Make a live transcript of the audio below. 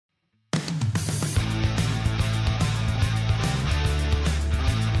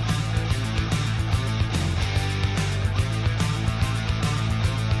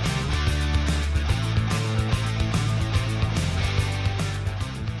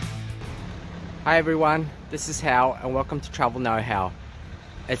Hi everyone, this is Hal and welcome to Travel Know-How.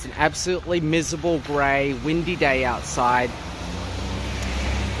 It's an absolutely miserable, grey, windy day outside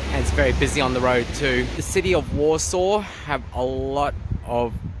and it's very busy on the road too. The city of Warsaw have a lot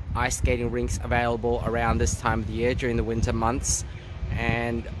of ice skating rinks available around this time of the year during the winter months,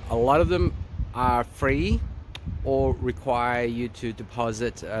 and a lot of them are free or require you to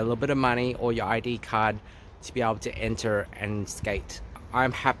deposit a little bit of money or your ID card to be able to enter and skate. I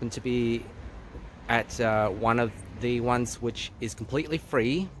happen to be at one of the ones which is completely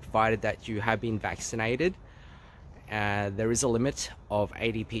free, provided that you have been vaccinated. There is a limit of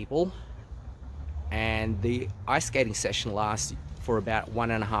 80 people, and the ice skating session lasts for about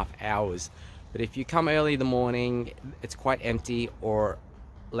 1.5 hours. But if you come early in the morning, it's quite empty, or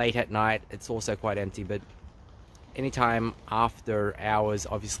late at night, it's also quite empty. But anytime after hours,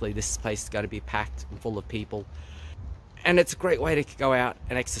 obviously this place is going to be packed and full of people, and it's a great way to go out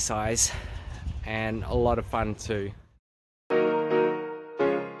and exercise, and a lot of fun too.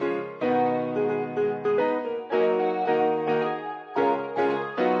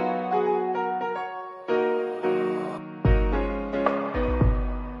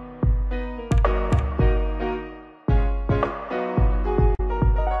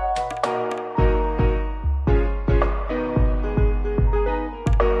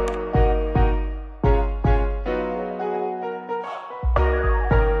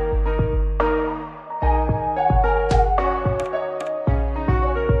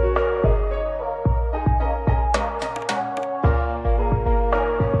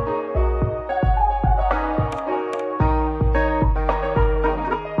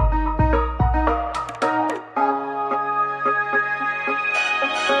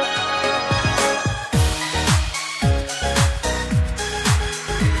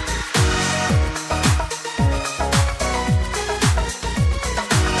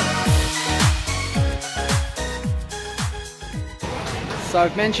 So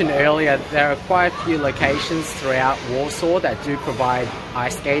I've mentioned earlier, there are quite a few locations throughout Warsaw that do provide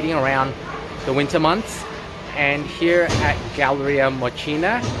ice skating around the winter months. And here at Galeria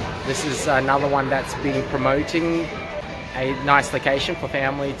Młociny, this is another one that's been promoting a nice location for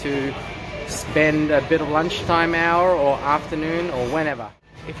family to spend a bit of lunchtime hour or afternoon or whenever.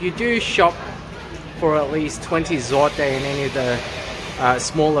 If you do shop for at least 20 zloty in any of the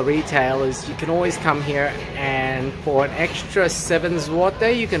smaller retailers, you can always come here, and for an extra 7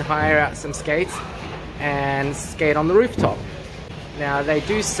 zloty you can hire out some skates and skate on the rooftop. Now they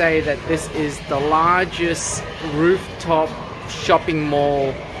do say that this is the largest rooftop shopping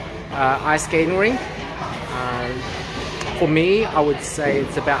mall ice skating rink. For me, I would say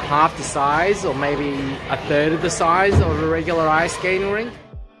it's about half the size or maybe a third of the size of a regular ice skating rink.